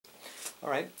All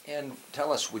right, and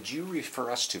tell us, would you refer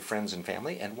us to friends and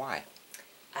family, and why?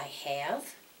 I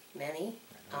have many.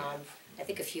 I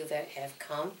think a few that have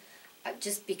come,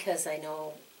 just because I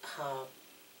know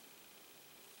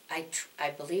I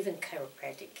believe in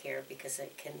chiropractic care because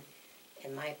it can,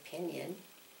 in my opinion,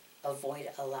 avoid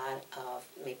a lot of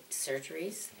maybe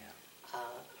surgeries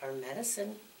or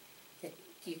medicine. That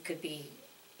you could be,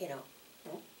 you know,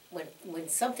 when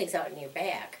something's out in your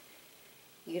back,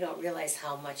 you don't realize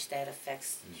how much that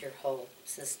affects your whole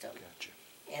system. Gotcha.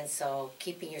 And so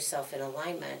keeping yourself in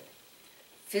alignment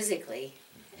physically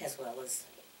as well as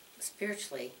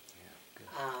spiritually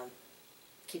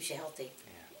keeps you healthy.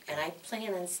 Yeah, and I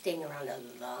plan on staying around a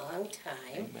long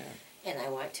time. Amen. And I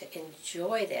want to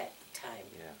enjoy that time.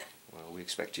 Yeah. Well, we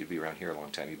expect you to be around here a long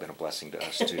time. You've been a blessing to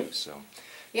us too. So.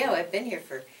 Yeah, well, I've been here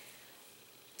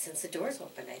since the doors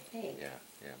opened, I think. Yeah,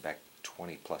 yeah, back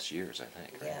 20 plus years, I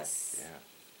think. Right? Yes. Yeah.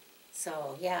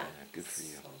 So yeah. Good for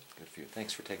you. So, Good for you.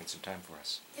 Thanks for taking some time for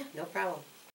us. yeah, no problem.